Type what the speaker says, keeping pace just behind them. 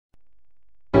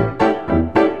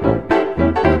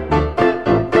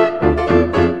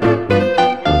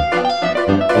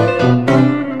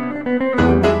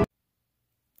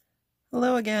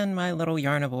everyone, my little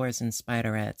yarnivores and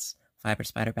spiderettes. Fiber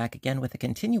Spider back again with a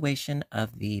continuation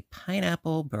of the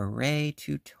pineapple beret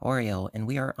tutorial, and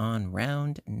we are on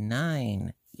round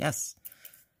 9. Yes,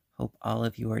 hope all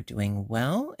of you are doing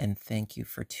well, and thank you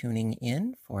for tuning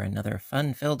in for another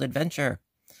fun-filled adventure.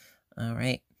 All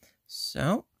right,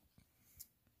 so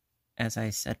as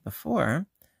I said before,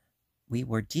 we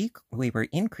were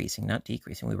increasing, not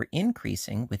decreasing, we were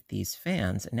increasing with these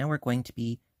fans, and now we're going to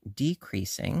be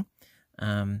decreasing,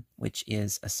 which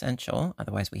is essential.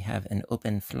 Otherwise, we have an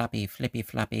open,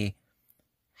 flippy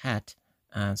hat.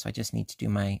 So I just need to do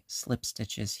my slip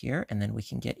stitches here, and then we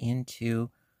can get into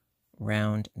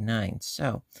round 9.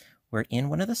 So we're in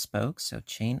one of the spokes, so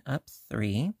chain up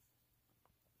 3,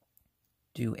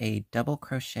 do a double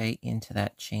crochet into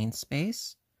that chain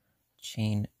space,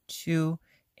 chain 2,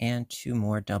 and 2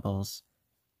 more doubles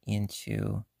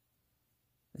into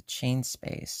the chain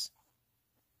space.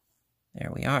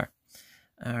 There we are.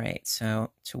 All right,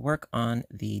 so to work on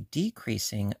the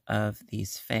decreasing of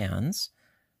these fans,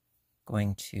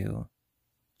 going to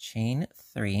chain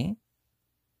 3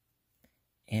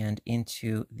 and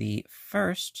into the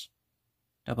first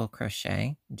double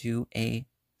crochet, do a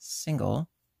single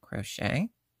crochet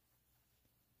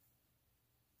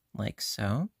like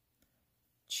so,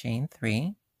 chain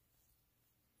 3,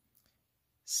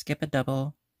 skip a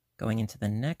double, going into the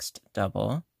next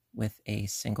double with a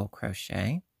single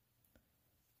crochet,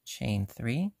 chain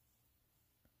 3,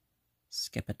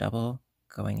 skip a double,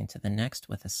 going into the next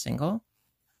with a single,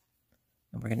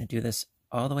 and we're going to do this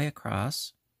all the way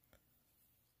across.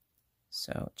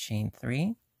 So chain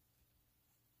 3,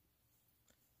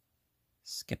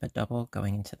 skip a double,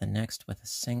 going into the next with a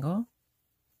single,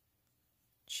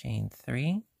 chain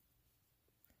 3,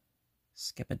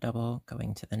 skip a double,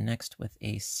 going to the next with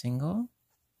a single,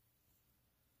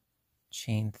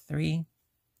 chain 3,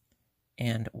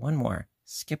 and one more,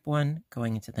 skip 1,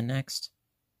 going into the next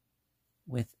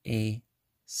with a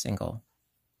single.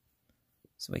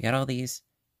 So we got all these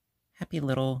happy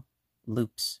little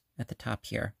loops at the top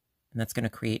here, and that's going to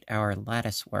create our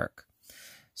lattice work.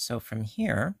 So from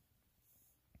here,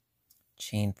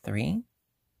 chain 3,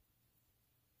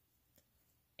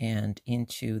 and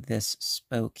into this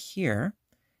spoke here,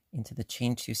 into the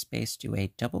chain 2 space, do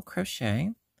a double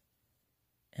crochet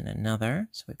and another.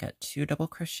 So we've got 2 double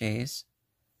crochets,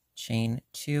 chain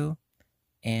 2,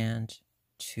 and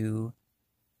 2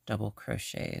 double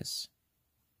crochets.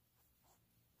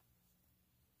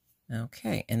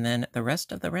 Okay, and then the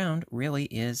rest of the round really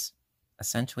is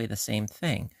essentially the same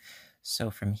thing. So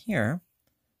from here,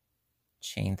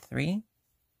 chain 3,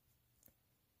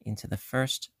 into the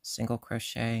first single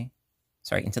crochet,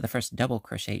 into the first double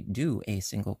crochet, do a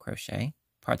single crochet,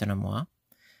 pardonnez-moi,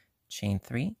 chain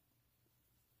 3,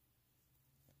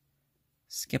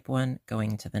 skip 1,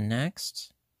 going to the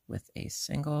next with a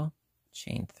single,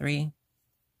 chain 3,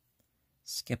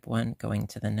 skip 1, going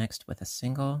to the next with a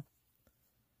single,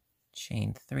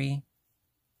 chain 3,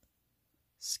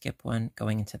 skip 1,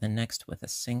 going into the next with a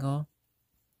single,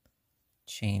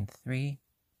 chain 3,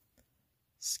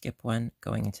 skip 1,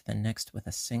 going into the next with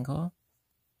a single,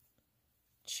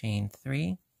 chain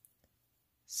 3,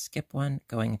 skip 1,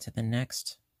 going into the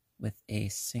next with a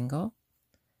single,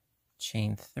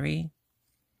 chain 3,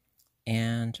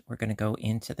 and we're going to go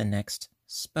into the next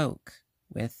spoke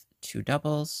with 2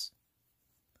 doubles,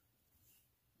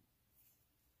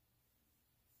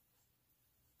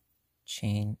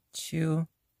 chain 2,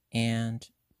 and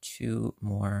 2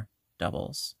 more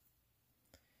doubles.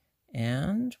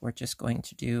 And we're just going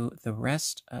to do the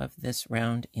rest of this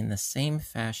round in the same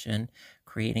fashion,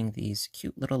 creating these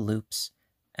cute little loops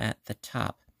at the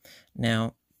top.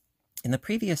 Now, in the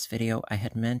previous video, I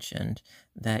had mentioned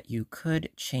that you could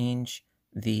change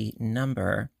the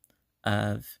number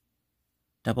of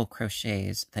double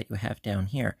crochets that you have down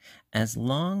here, as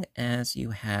long as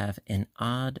you have an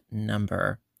odd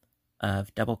number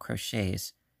of double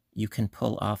crochets, you can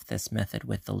pull off this method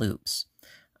with the loops.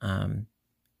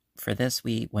 For this,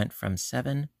 we went from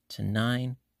 7 to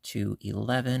 9 to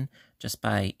 11 just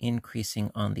by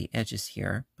increasing on the edges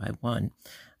here by 1.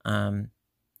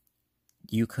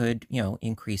 You could,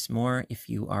 increase more if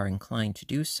you are inclined to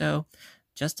do so.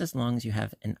 Just as long as you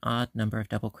have an odd number of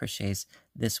double crochets,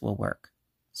 this will work.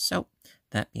 So,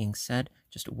 that being said,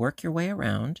 just work your way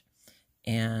around,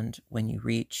 and when you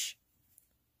reach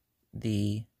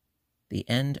the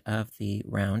end of the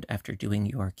round after doing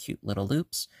your cute little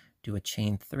loops, do a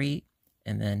chain 3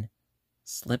 and then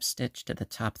slip stitch to the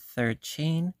top 3rd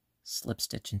chain, slip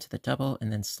stitch into the double,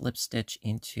 and then slip stitch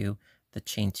into the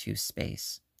chain 2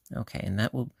 space. Okay, and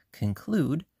that will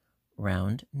conclude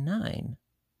round 9.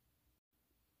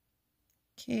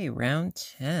 Okay, round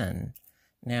 10.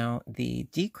 Now, the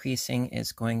decreasing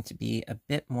is going to be a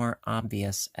bit more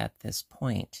obvious at this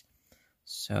point.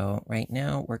 So right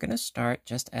now, we're going to start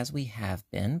just as we have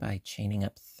been by chaining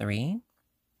up 3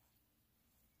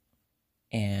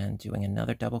 and doing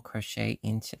another double crochet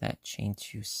into that chain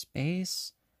 2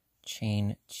 space,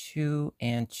 chain 2,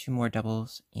 and 2 more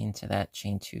doubles into that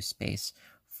chain 2 space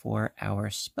for our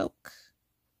spoke.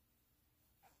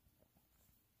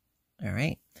 All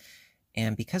right.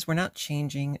 And because we're not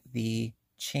changing the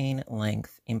chain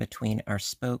length in between our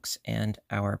spokes and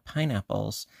our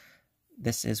pineapples,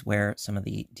 this is where some of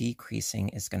the decreasing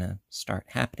is going to start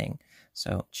happening.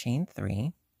 So chain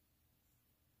 3,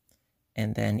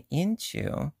 and then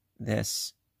into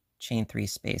this chain 3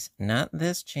 space, not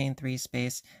this chain 3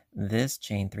 space, this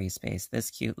chain 3 space,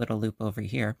 this cute little loop over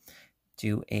here,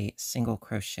 do a single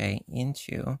crochet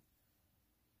into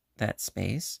that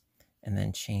space, and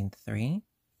then chain 3,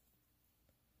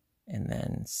 and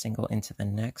then single into the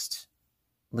next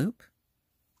loop,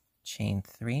 chain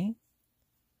 3,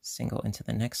 single into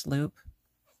the next loop,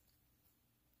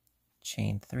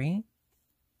 chain 3,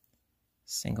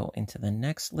 single into the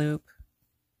next loop,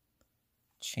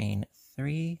 chain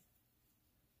 3,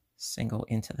 single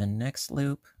into the next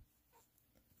loop,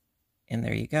 and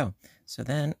there you go. So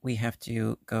then we have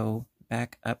to go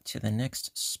back up to the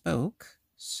next spoke.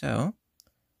 So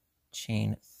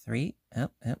chain 3,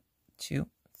 2,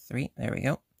 3, there we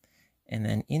go. And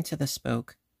then into the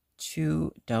spoke,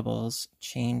 2 doubles,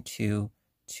 chain 2,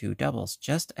 2 doubles,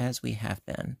 just as we have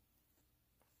been.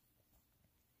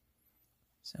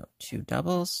 So 2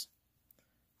 doubles,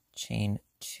 chain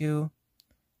 2,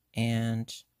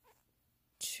 and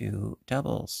 2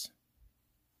 doubles.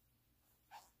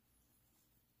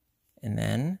 And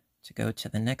then to go to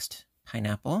the next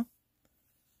pineapple,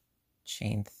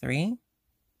 chain 3,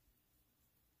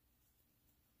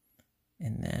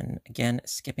 and then again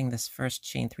skipping this first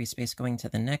chain 3 space, going to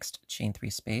the next chain 3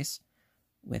 space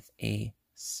with a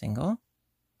single,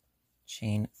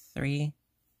 chain 3,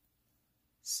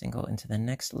 single into the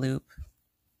next loop,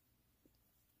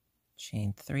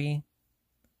 chain 3,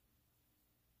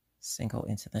 single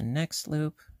into the next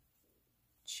loop,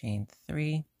 chain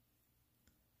 3,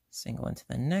 single into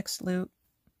the next loop,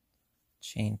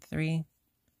 chain 3,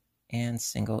 and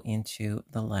single into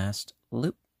the last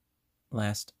loop.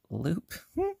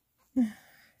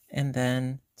 And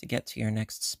then to get to your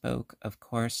next spoke, of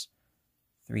course,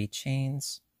 3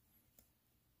 chains,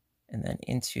 and then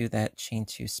into that chain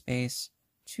 2 space,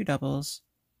 2 doubles,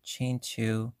 chain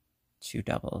 2, 2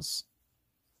 doubles.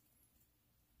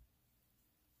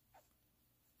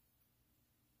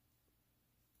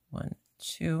 One,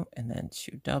 2, and then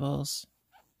 2 doubles.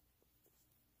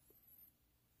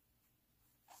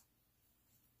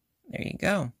 There you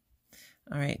go.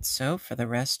 All right, so for the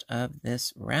rest of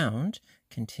this round,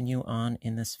 continue on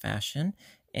in this fashion.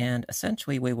 And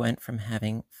essentially we went from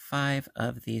having 5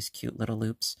 of these cute little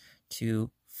loops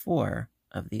to 4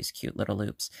 of these cute little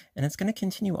loops. And it's going to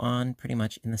continue on pretty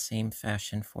much in the same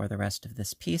fashion for the rest of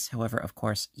this piece. However, of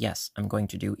course, yes, I'm going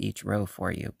to do each row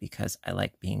for you because I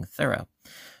like being thorough.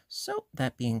 So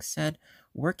that being said,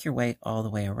 work your way all the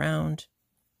way around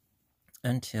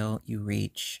until you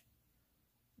reach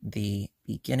the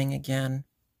beginning again.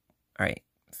 All right,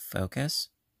 focus.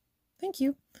 Thank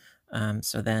you.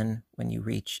 So then when you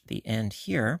reach the end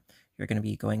here, you're going to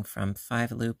be going from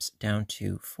 5 loops down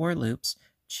to 4 loops,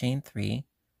 chain 3,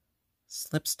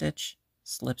 slip stitch,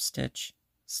 slip stitch,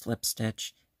 slip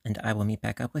stitch, and I will meet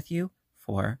back up with you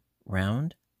for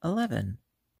round 11.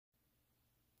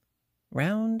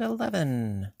 Round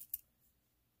 11.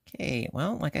 Okay,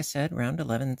 well, like I said, round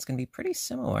 11 is going to be pretty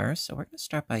similar. So we're going to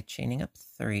start by chaining up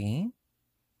 3,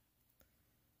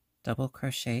 double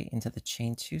crochet into the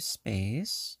chain 2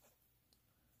 space,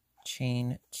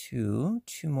 chain 2,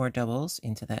 2 more doubles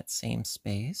into that same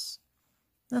space.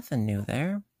 Nothing new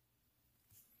there.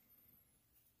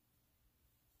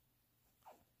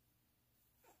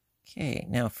 Okay,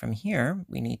 now from here,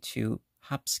 we need to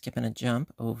hop, skip, and a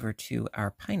jump over to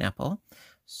our pineapple.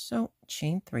 So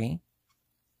chain 3.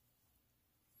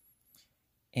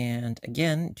 And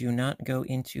again, do not go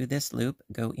into this loop,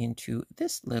 go into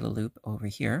this little loop over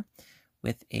here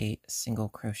with a single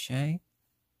crochet,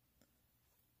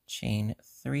 chain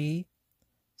 3,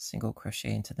 single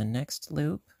crochet into the next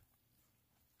loop,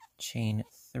 chain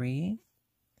 3,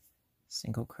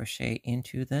 single crochet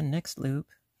into the next loop,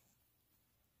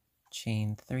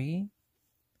 chain 3,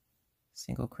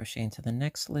 single crochet into the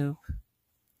next loop,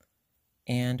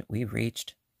 and we've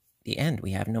reached the end.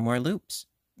 We have no more loops.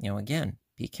 Again,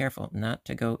 be careful not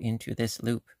to go into this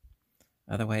loop.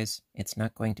 Otherwise, it's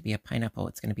not going to be a pineapple.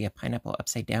 It's going to be a pineapple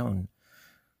upside down.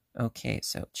 Okay,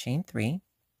 so chain 3,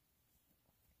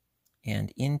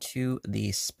 and into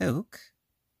the spoke,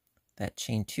 that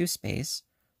chain 2 space,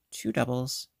 2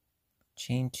 doubles,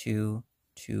 chain 2,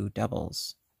 2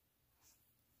 doubles,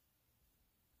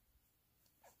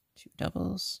 2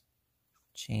 doubles,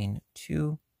 chain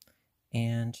 2,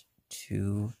 and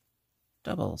 2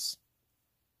 doubles.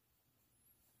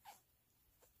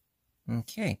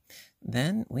 Okay,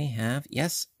 then we have,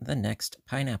 yes, the next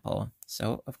pineapple.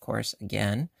 So, of course,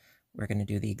 again, we're going to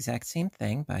do the exact same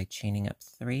thing by chaining up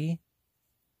 3,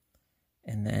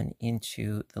 and then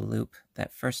into the loop,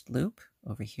 that first loop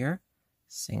over here,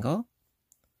 single,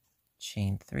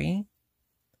 chain 3,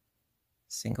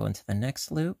 single into the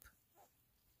next loop,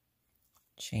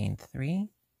 chain 3,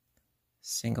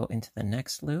 single into the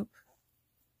next loop,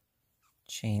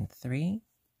 chain 3,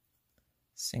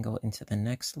 single into the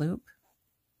next loop,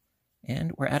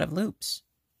 and we're out of loops.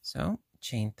 So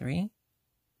chain 3,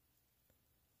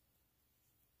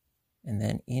 and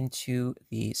then into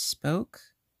the spoke,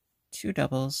 2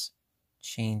 doubles,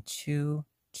 chain 2,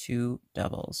 2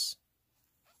 doubles,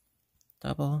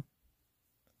 double,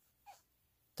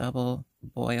 double,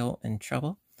 boil and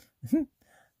trouble,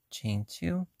 chain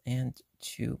 2, and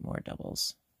 2 more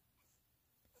doubles.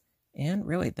 And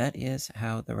really, that is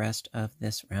how the rest of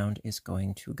this round is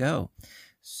going to go.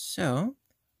 So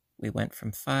we went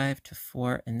from 5 to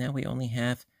 4, and now we only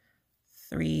have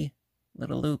 3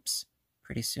 little loops.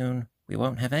 Pretty soon, we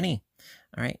won't have any.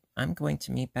 All right, I'm going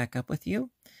to meet back up with you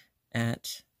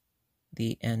at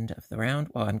the end of the round.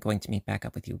 Well, I'm going to meet back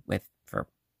up with you for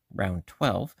round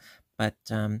 12. But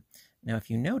now if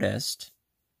you noticed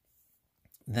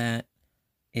that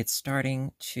it's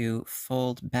starting to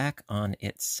fold back on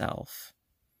itself,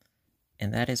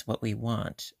 and that is what we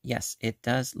want. Yes, it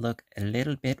does look a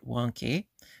little bit wonky,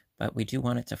 but we do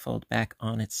want it to fold back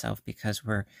on itself because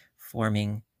we're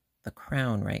forming the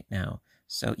crown right now.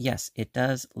 So yes, it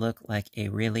does look like a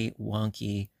really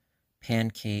wonky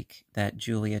pancake that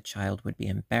Julia Child would be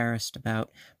embarrassed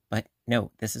about, but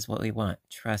no, this is what we want.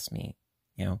 Trust me,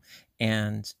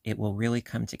 and it will really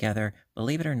come together,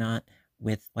 believe it or not,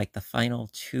 with like the final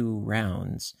 2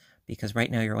 rounds, because right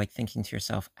now you're like thinking to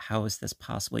yourself, how is this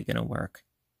possibly going to work?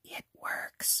 It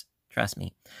works. Trust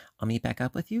me. I'll meet back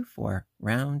up with you for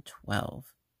round 12.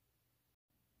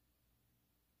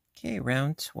 Okay,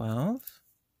 round 12.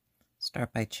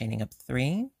 Start by chaining up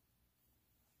 3,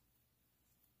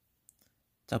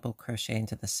 double crochet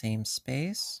into the same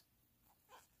space,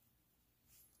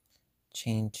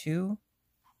 chain 2,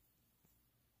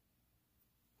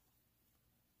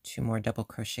 2 more double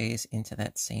crochets into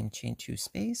that same chain 2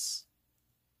 space.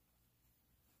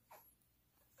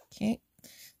 Okay,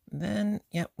 then,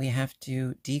 we have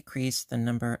to decrease the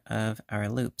number of our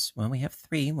loops. When we have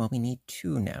 3, well, we need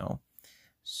 2 now.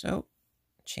 So,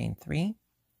 chain 3,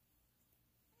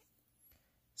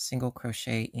 single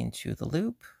crochet into the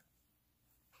loop,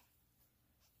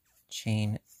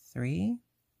 chain 3,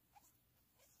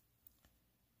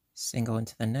 single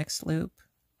into the next loop,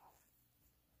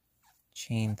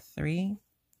 chain 3,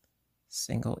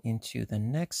 single into the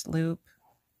next loop,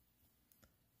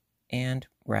 and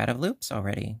we're out of loops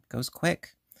already. Goes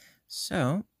quick.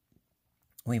 So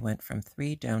we went from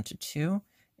 3 down to 2,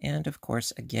 and of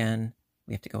course, again,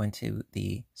 we have to go into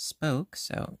the spoke,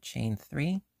 so chain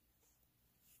 3,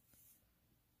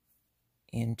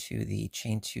 into the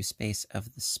chain 2 space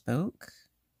of the spoke,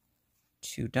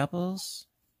 2 doubles,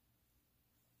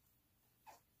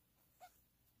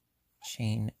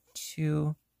 chain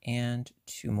 2, and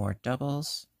 2 more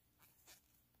doubles.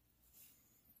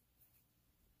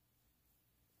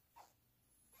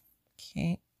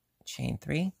 Okay, chain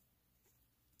 3,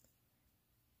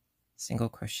 single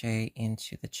crochet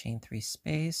into the chain 3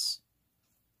 space,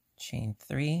 chain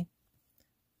 3,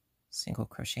 single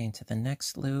crochet into the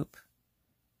next loop,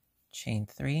 chain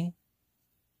 3,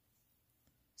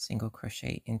 single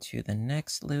crochet into the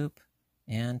next loop,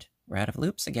 and we're out of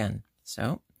loops again.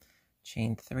 So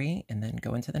chain 3 and then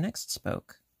go into the next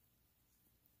spoke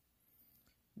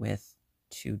with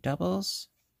 2 doubles,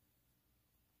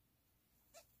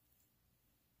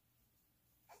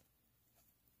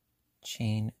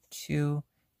 chain 2,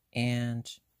 and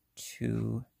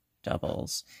 2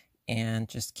 doubles. And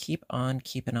just keep on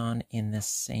keeping on in this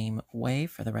same way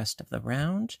for the rest of the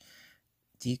round,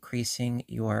 decreasing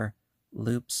your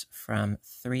loops from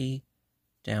 3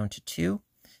 down to 2.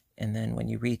 And then when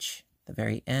you reach the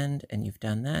very end and you've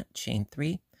done that, chain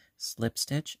 3, slip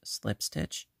stitch, slip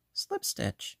stitch, slip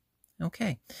stitch.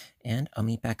 Okay, and I'll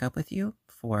meet back up with you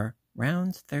for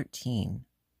round 13.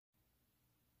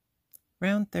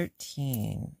 Round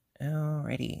 13.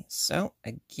 Alrighty, so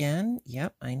again,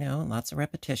 yep, I know, lots of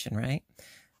repetition, right?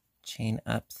 chain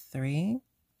up 3,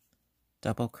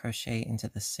 double crochet into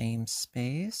the same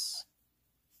space,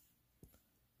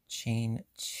 chain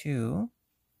 2,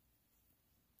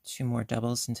 2 more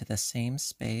doubles into the same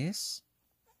space,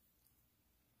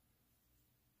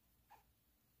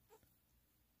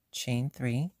 chain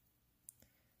 3,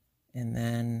 and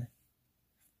then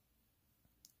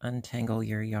untangle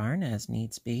your yarn as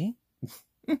needs be.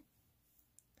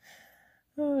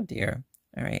 Oh dear.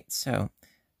 All right, so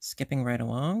skipping right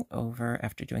along over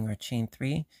after doing our chain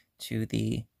 3 to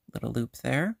the little loop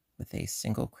there with a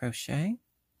single crochet,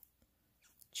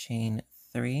 chain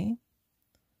 3,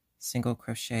 single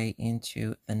crochet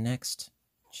into the next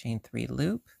chain 3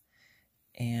 loop,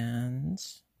 and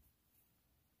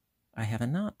I have a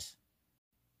knot.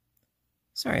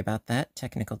 Sorry about that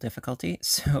technical difficulty.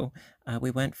 So we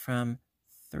went from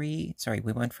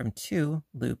 2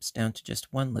 loops down to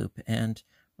just 1 loop, and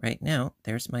right now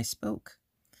there's my spoke.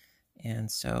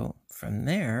 And so from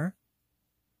there,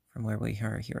 from where we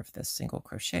are here of this single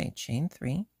crochet, chain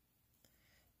 3,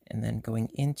 and then going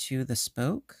into the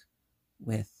spoke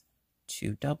with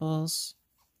 2 doubles,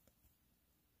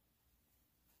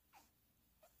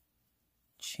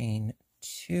 chain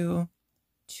 2,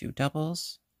 2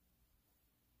 doubles,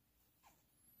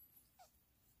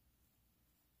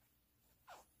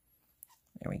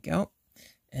 there we go,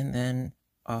 and then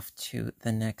off to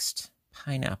the next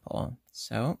pineapple.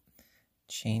 So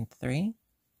chain 3,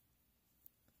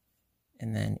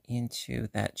 and then into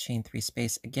that chain 3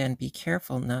 space. Again, be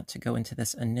careful not to go into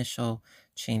this initial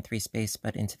chain 3 space,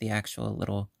 but into the actual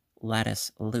little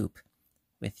lattice loop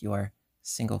with your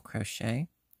single crochet,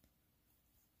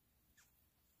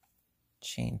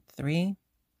 chain 3,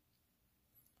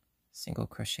 single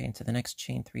crochet into the next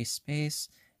chain 3 space,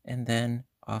 and then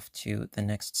off to the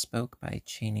next spoke by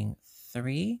chaining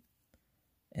 3,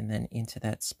 and then into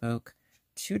that spoke,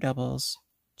 2 doubles,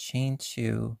 chain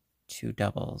 2, 2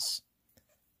 doubles,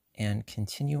 and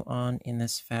continue on in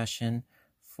this fashion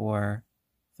for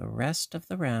the rest of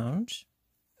the round.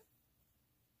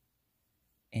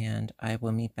 And I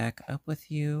will meet back up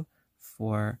with you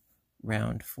for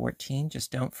round 14.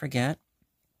 Just don't forget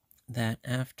that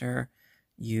after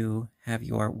you have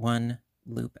your 1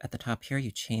 loop at the top here, you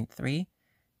chain 3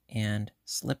 and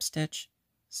slip stitch,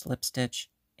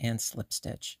 and slip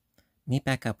stitch. Meet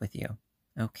back up with you.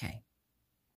 Okay.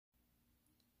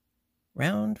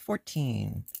 Round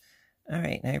 14. All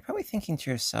right, now you're probably thinking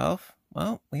to yourself,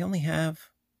 well, we only have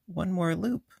 1 more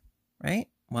loop, right?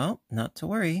 Well, not to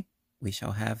worry. We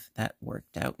shall have that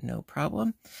worked out, no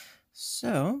problem.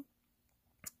 So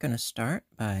I'm going to start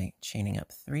by chaining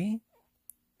up 3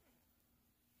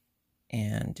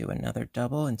 and do another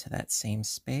double into that same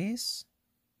space.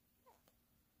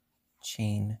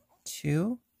 Chain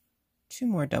 2, 2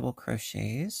 more double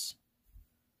crochets.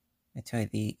 I tell you,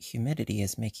 the humidity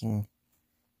is making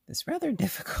this rather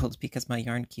difficult because my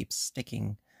yarn keeps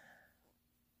sticking.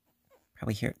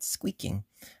 Probably hear it squeaking.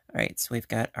 All right, so we've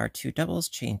got our 2 doubles,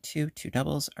 chain 2, 2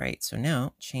 doubles. All right, so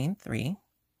now chain 3,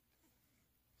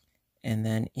 and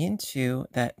then into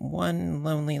that one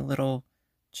lonely little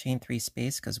chain 3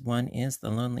 space, because 1 is the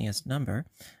loneliest number.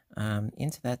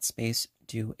 Into that space,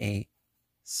 do a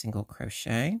single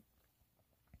crochet,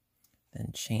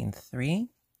 then chain 3,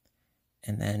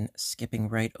 and then skipping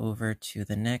right over to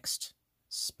the next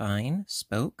spine,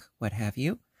 spoke, what have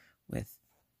you, with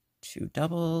 2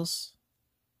 doubles,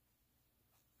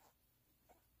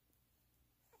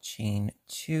 chain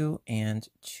 2 and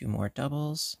 2 more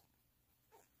doubles,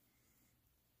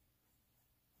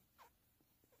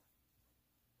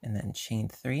 and then chain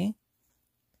 3,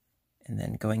 and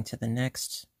then going to the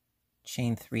next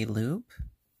chain 3 loop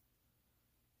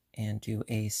and do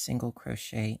a single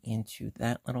crochet into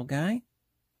that little guy,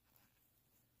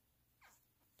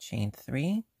 chain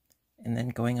 3, and then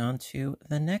going on to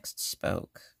the next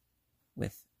spoke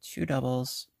with 2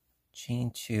 doubles,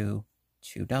 chain 2,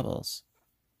 2 doubles.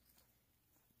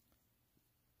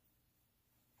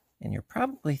 And you're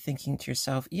probably thinking to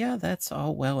yourself, yeah, that's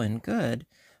all well and good,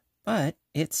 but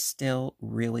it's still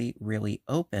really, really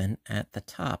open at the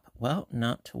top. Well,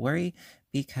 not to worry,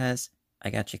 because I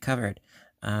got you covered.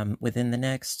 Within the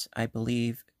next, I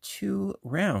believe, 2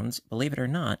 rounds, believe it or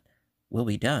not, we'll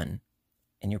be done.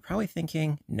 And you're probably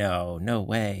thinking, no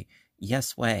way,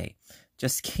 yes way.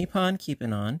 Just keep on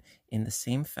keeping on in the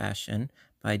same fashion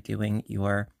by doing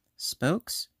your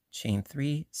spokes, chain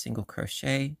 3, single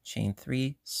crochet, chain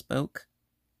 3, spoke,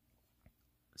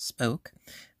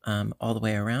 all the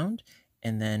way around.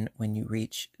 And then when you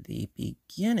reach the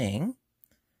beginning,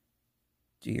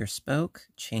 do your spoke,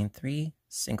 chain 3,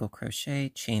 single crochet,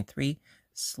 chain 3,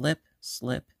 slip,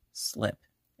 slip, slip.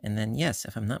 And then, yes,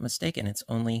 if I'm not mistaken, it's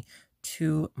only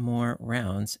 2 more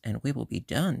rounds and we will be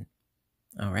done.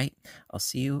 All right, I'll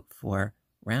see you for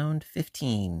round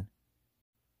 15.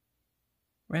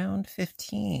 Round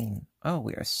 15. Oh,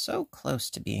 we are so close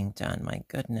to being done. My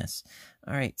goodness.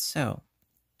 All right, so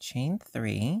chain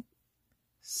 3,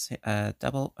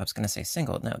 double, I was going to say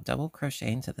single, no, double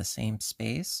crochet into the same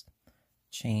space,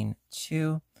 chain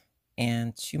 2,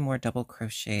 and 2 more double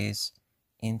crochets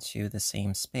into the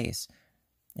same space.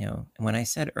 When I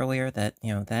said earlier that,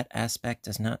 that aspect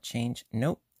does not change,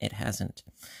 nope, it hasn't.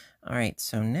 All right,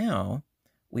 so now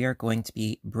we are going to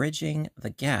be bridging the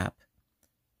gap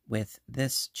with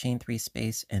this chain 3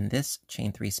 space and this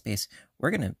chain 3 space.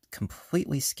 We're going to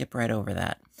completely skip right over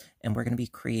that, and we're going to be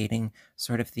creating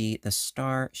sort of the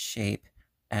star shape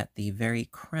at the very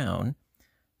crown.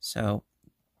 So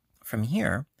from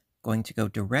here, going to go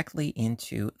directly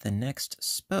into the next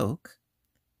spoke,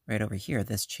 right over here,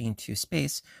 this chain 2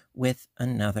 space, with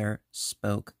another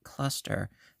spoke cluster.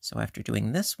 So after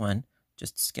doing this one,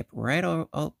 just skip right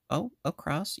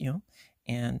across,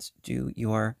 and do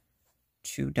your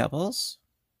 2 doubles,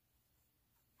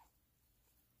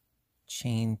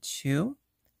 chain 2,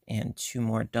 and 2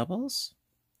 more doubles.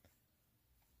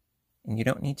 And you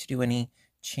don't need to do any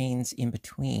chains in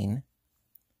between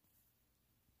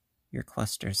your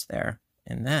clusters there.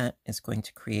 And that is going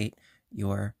to create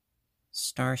your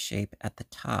star shape at the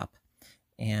top.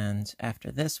 And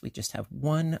after this, we just have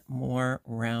 1 more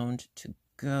round to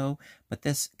go, but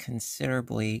this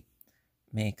considerably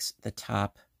makes the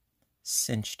top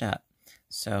cinched up.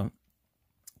 So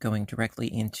going directly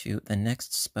into the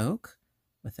next spoke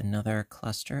with another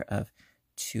cluster of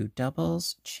 2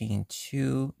 doubles, chain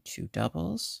 2, 2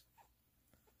 doubles.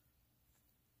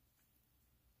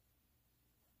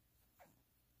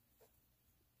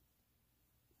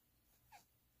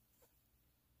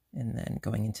 And then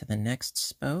going into the next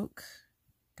spoke.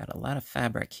 Got a lot of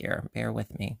fabric here, bear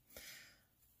with me.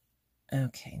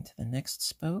 Okay, into the next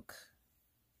spoke.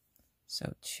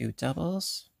 So 2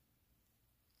 doubles.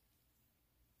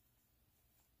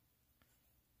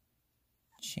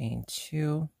 Chain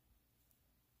 2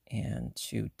 and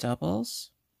 2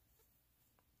 doubles.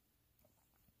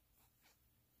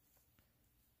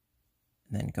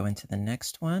 And then go into the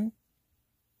next one.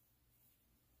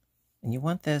 And you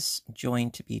want this join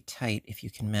to be tight if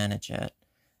you can manage it.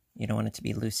 You don't want it to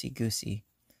be loosey-goosey.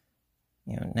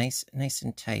 Nice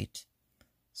and tight.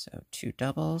 So 2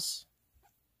 doubles,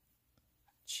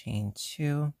 chain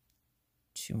 2,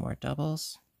 2 more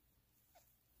doubles.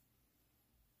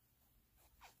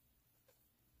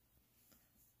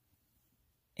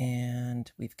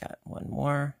 And we've got 1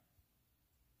 more.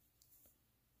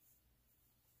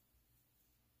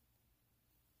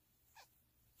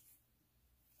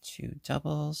 Two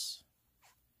doubles,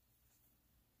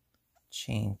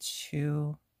 chain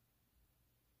 2,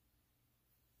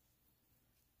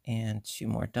 and 2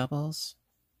 more doubles.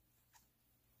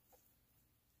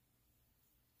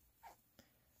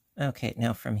 Okay,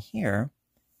 now from here,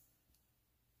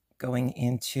 going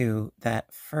into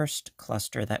that first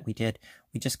cluster that we did,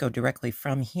 we just go directly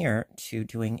from here to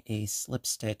doing a slip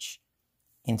stitch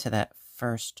into that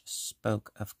first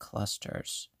spoke of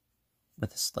clusters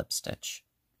with a slip stitch.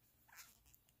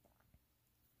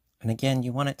 And again,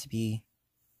 you want it to be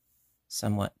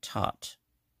somewhat taut.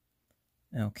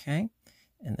 Okay,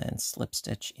 and then slip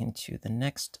stitch into the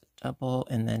next double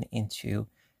and then into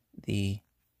the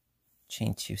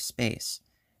chain 2 space.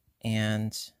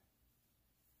 And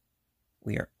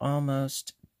we are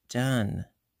almost done.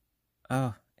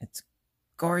 Oh, it's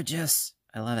gorgeous.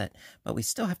 I love it. But we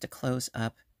still have to close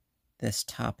up this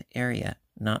top area.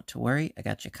 Not to worry, I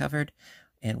got you covered.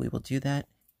 And we will do that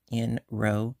in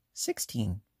row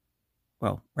 16.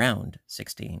 Well, round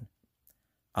 16.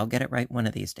 I'll get it right one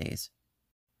of these days.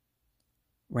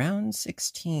 Round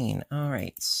 16. All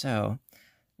right, so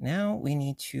now we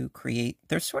need to create,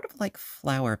 they're sort of like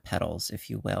flower petals, if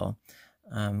you will.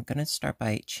 I'm going to start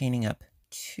by chaining up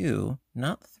 2,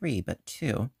 not 3, but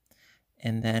 2.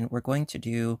 And then we're going to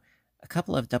do a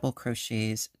couple of double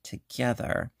crochets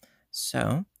together.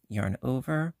 So yarn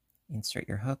over, insert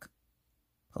your hook,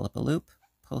 pull up a loop,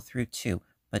 pull through 2,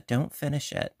 but don't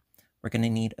finish it. We're going to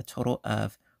need a total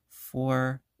of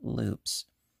 4 loops.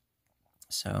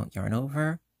 So yarn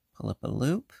over, pull up a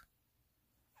loop,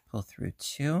 pull through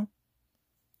 2,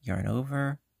 yarn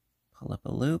over, pull up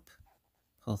a loop,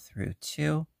 pull through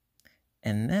 2,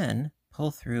 and then pull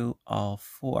through all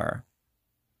 4.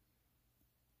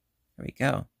 There we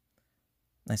go.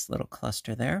 Nice little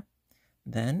cluster there.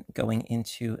 Then going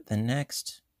into the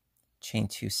next chain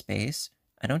 2 space,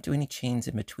 I don't do any chains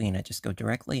in between, I just go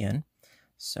directly in.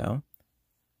 So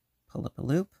pull up a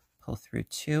loop, pull through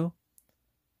 2,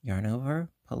 yarn over,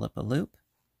 pull up a loop,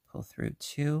 pull through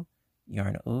 2,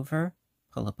 yarn over,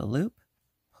 pull up a loop,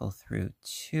 pull through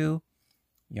 2,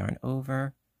 yarn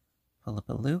over, pull up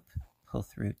a loop, pull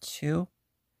through 2,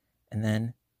 and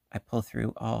then I pull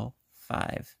through all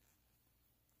 5,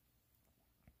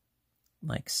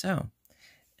 like so.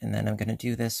 And then I'm going to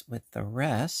do this with the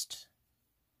rest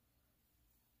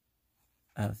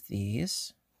of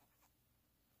these.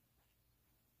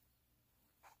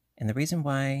 And the reason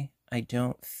why I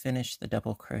don't finish the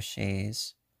double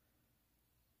crochets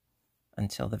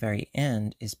until the very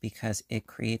end is because it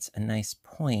creates a nice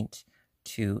point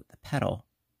to the petal.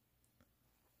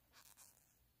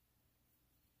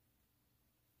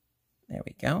 There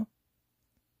we go.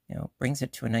 You know, brings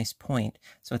it to a nice point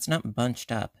so it's not bunched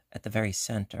up at the very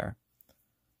center.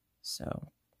 So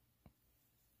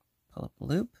pull up a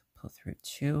loop, pull through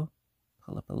 2,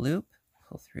 pull up a loop,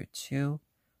 pull through 2,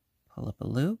 pull up a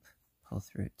loop, pull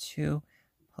through 2,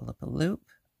 pull up a loop,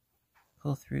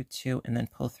 pull through 2, and then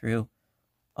pull through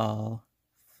all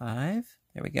 5.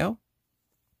 There we go.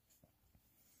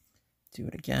 Do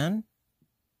it again.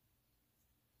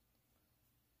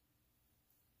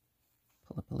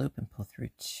 Pull up a loop and pull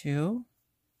through 2.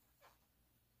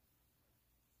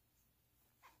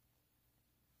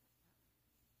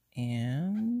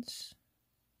 And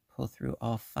pull through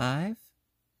all 5.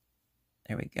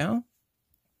 There we go.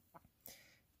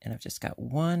 And I've just got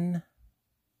one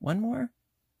more.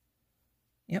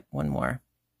 Yep, one more.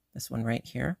 This one right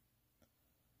here.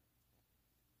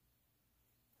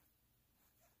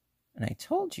 And I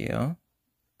told you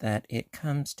that it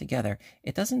comes together.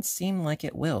 It doesn't seem like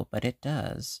it will, but it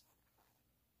does.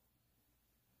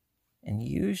 And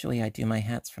usually I do my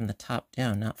hats from the top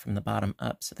down, not from the bottom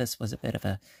up. So this was a bit of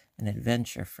an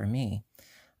adventure for me.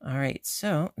 All right,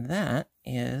 so that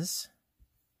is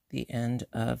the end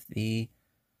of the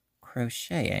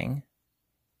crocheting.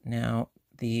 Now,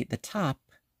 the top,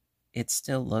 it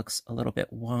still looks a little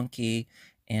bit wonky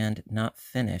and not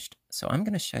finished. So I'm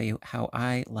going to show you how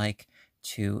I like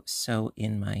to sew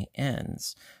in my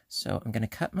ends. So I'm going to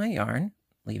cut my yarn,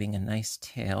 leaving a nice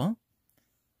tail.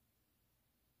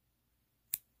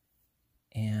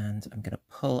 And I'm going to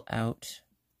pull out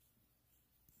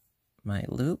my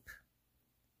loop.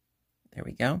 There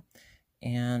we go.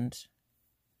 And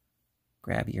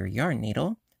grab your yarn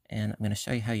needle. And I'm going to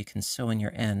show you how you can sew in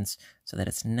your ends so that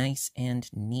it's nice and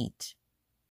neat.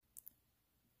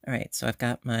 All right, so I've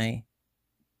got my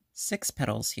 6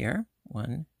 petals here.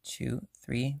 1, 2,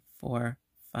 3, 4,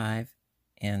 5,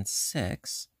 and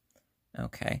 6.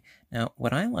 Okay, now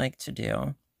what I like to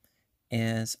do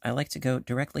is I like to go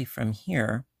directly from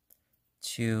here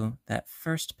to that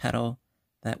first petal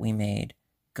that we made,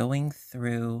 going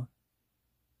through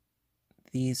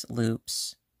these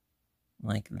loops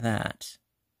like that.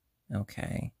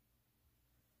 Okay.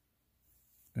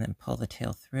 And then pull the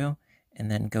tail through,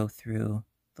 and then go through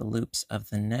the loops of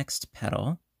the next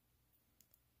petal,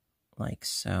 like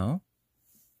so.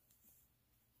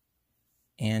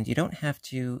 And you don't have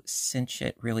to cinch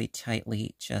it really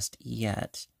tightly just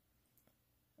yet.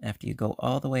 After you go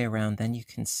all the way around, then you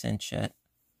can cinch it.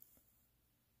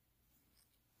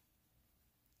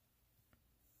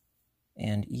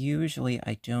 And usually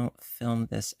I don't film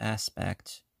this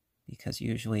aspect because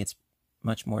usually it's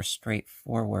much more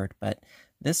straightforward. But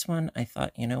this one, I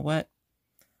thought, you know what?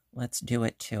 Let's do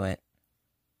it to it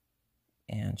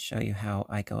and show you how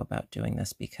I go about doing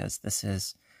this, because this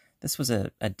was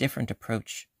a different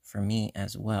approach for me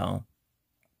as well.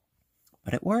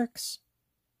 But it works.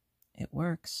 It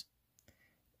works.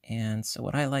 And so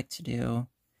what I like to do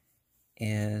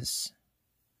is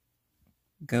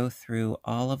go through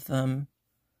all of them,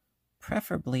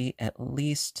 preferably at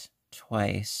least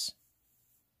twice,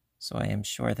 so I am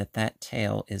sure that that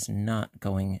tail is not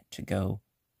going to go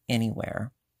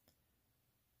anywhere,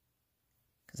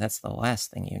 because that's the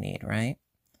last thing you need, right?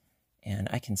 And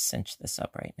I can cinch this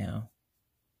up right now.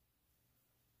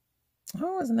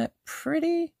 Oh, isn't that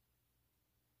pretty?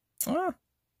 Oh,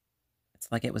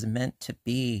 it's like it was meant to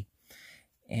be.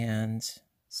 And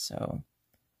so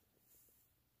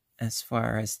as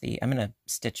far as I'm going to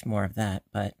stitch more of that,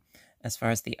 but as far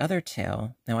as the other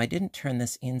tail, now I didn't turn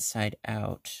this inside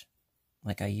out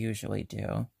like I usually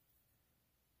do.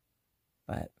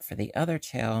 But for the other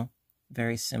tail,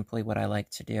 very simply what I like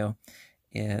to do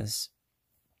is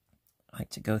I like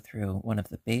to go through one of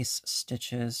the base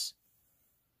stitches,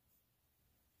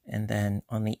 and then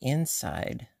on the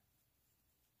inside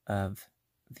of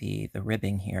the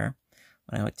ribbing here,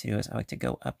 what I like to do is I like to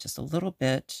go up just a little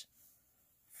bit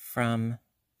from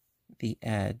the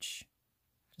edge.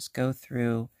 Just go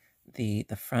through the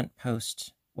front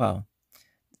post well,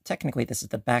 technically this is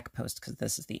the back post because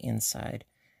this is the inside.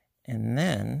 And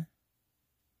then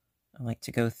I like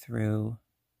to go through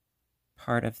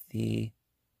part of the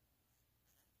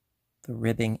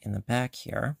ribbing in the back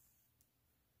here,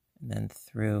 and then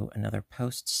through another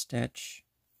post stitch,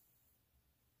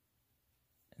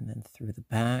 and then through the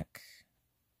back,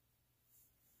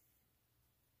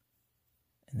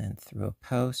 and then through a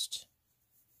post,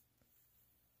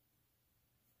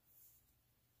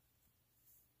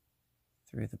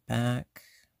 through the back,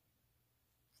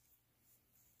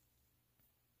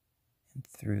 and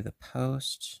through the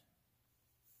post,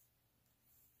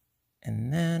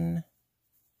 and then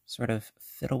sort of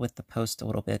fiddle with the post a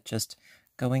little bit, just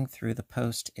going through the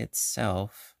post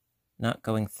itself, not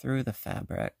going through the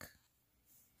fabric,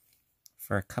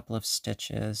 for a couple of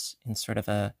stitches in sort of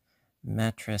a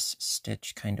mattress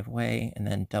stitch kind of way, and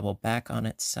then double back on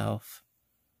itself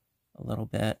a little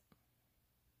bit.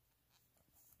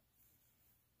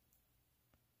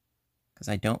 Because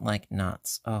I don't like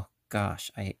knots. Oh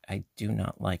gosh, I do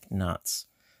not like knots.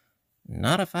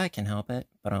 Not if I can help it,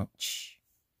 but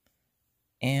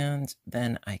and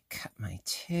then I cut my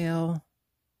tail.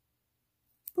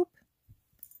 Boop.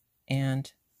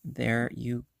 And there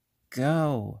you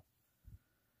go.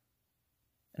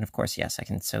 And of course, yes, I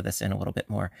can sew this in a little bit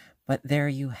more. But there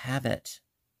you have it.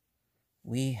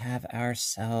 We have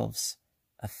ourselves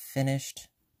a finished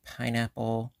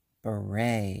pineapple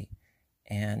beret.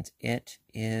 And it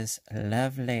is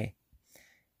lovely.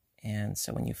 And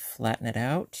so when you flatten it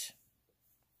out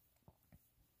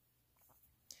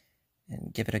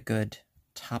and give it a good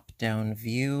top-down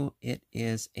view, it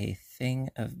is a thing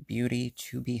of beauty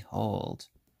to behold.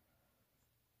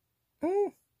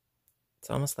 It's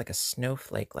almost like a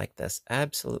snowflake like this.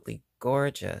 Absolutely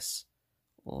gorgeous.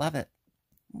 Love it.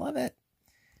 Love it.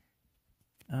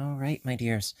 All right, my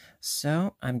dears.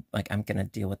 So I'm going to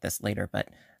deal with this later, but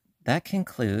that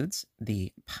concludes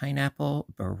the pineapple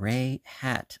beret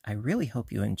hat. I really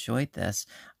hope you enjoyed this.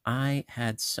 I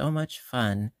had so much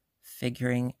fun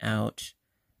figuring out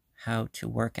how to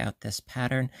work out this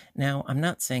pattern. Now, I'm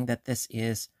not saying that this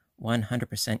is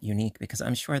 100% unique because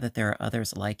I'm sure that there are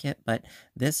others like it, but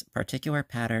this particular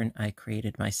pattern I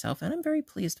created myself, and I'm very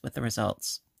pleased with the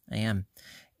results. I am.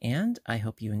 And I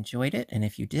hope you enjoyed it, and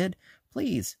if you did,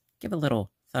 please give a little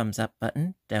thumbs up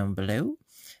button down below.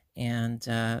 And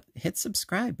hit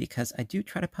subscribe because I do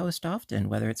try to post often,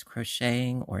 whether it's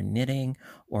crocheting or knitting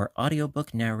or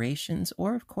audiobook narrations,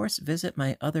 or of course visit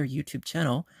my other YouTube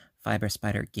channel, Fiber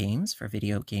Spider Games, for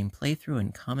video game playthrough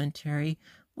and commentary.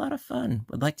 A lot of fun.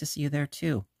 Would like to see you there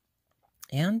too.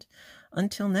 And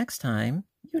until next time,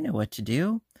 you know what to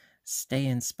do. Stay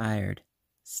inspired,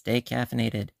 stay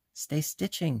caffeinated, stay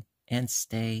stitching, and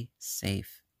stay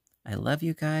safe. I love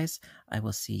you guys. I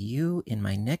will see you in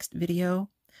my next video.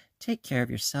 Take care of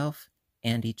yourself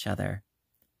and each other.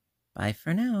 Bye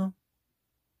for now.